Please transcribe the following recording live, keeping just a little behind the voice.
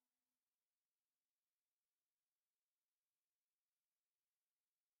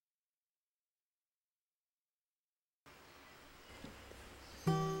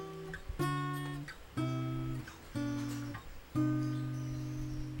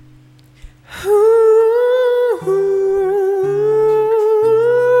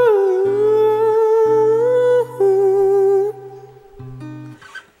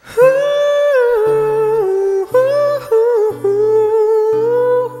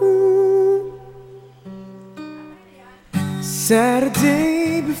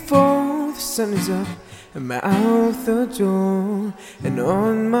Saturday before the sun is up, I'm out the door, and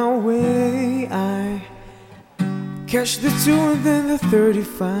on my way I catch the 2 and then the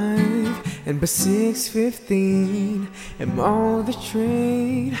 35, and by 6:15 I'm on the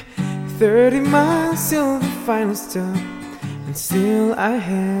train. 30 miles till the final stop, and still I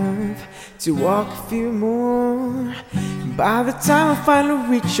have to walk a few more. By the time I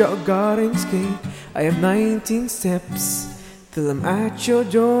finally reach your garden's gate, I have 19 steps till I'm at your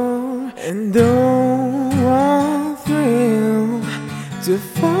door. And oh, I'm thrilled to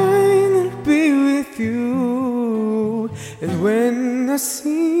finally be with you. And when I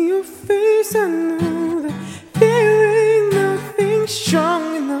see your face, I know that there ain't nothing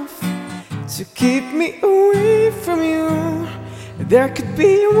strong enough to keep me away from you. There could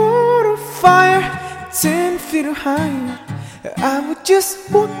be a wall of fire 10 feet or higher, I would just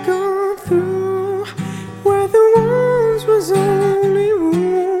walk on through. Where the once was only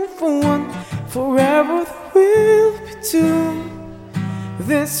room for one, forever there will be two.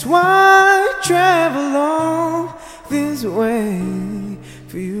 That's why I travel all this way,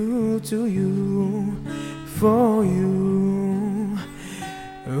 for you, to you, for you.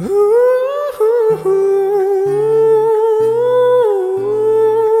 Ooh.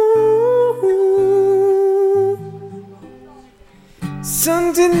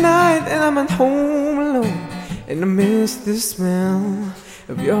 Sunday night and I'm at home alone, and I miss the smell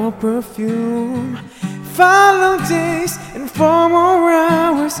of your perfume. 5 long days and 4 more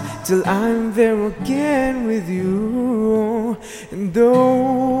hours till I'm there again with you. And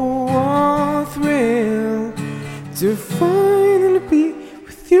though I'm thrilled to finally be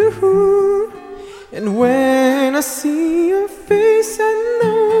with you, and when I see your face, I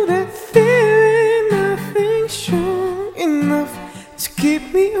know that there ain't nothing strong enough to keep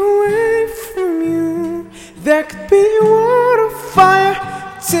me away from you. There could be a wall of fire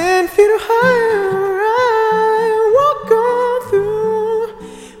 10 feet or higher, I walk on through.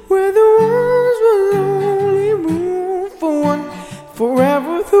 Where there once was only room for one,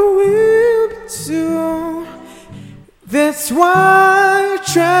 forever there will be two. That's why I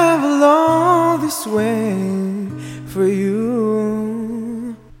travel all this way for you.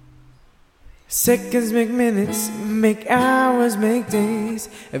 Seconds make minutes, make hours, make days.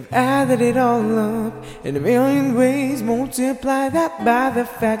 I've added it all up in a million ways. Multiply that by the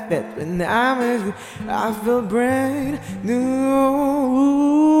fact that when I'm with you, I feel brand new.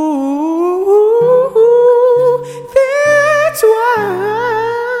 That's why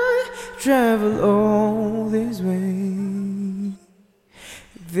I travel all this way.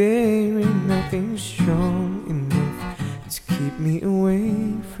 There ain't nothing strong enough to keep me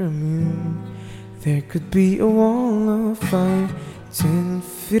away from you. There could be a wall of fire 10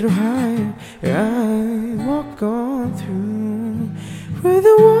 feet or higher, I walk on through. Where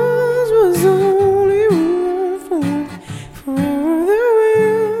there was only room for one, forever there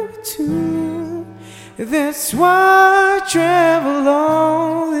will be two. That's why I travel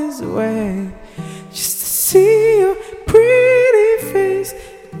all this way, just to see your pretty face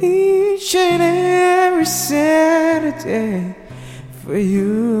each and every Saturday. For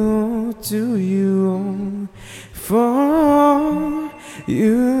you, to you, for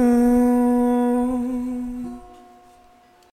you.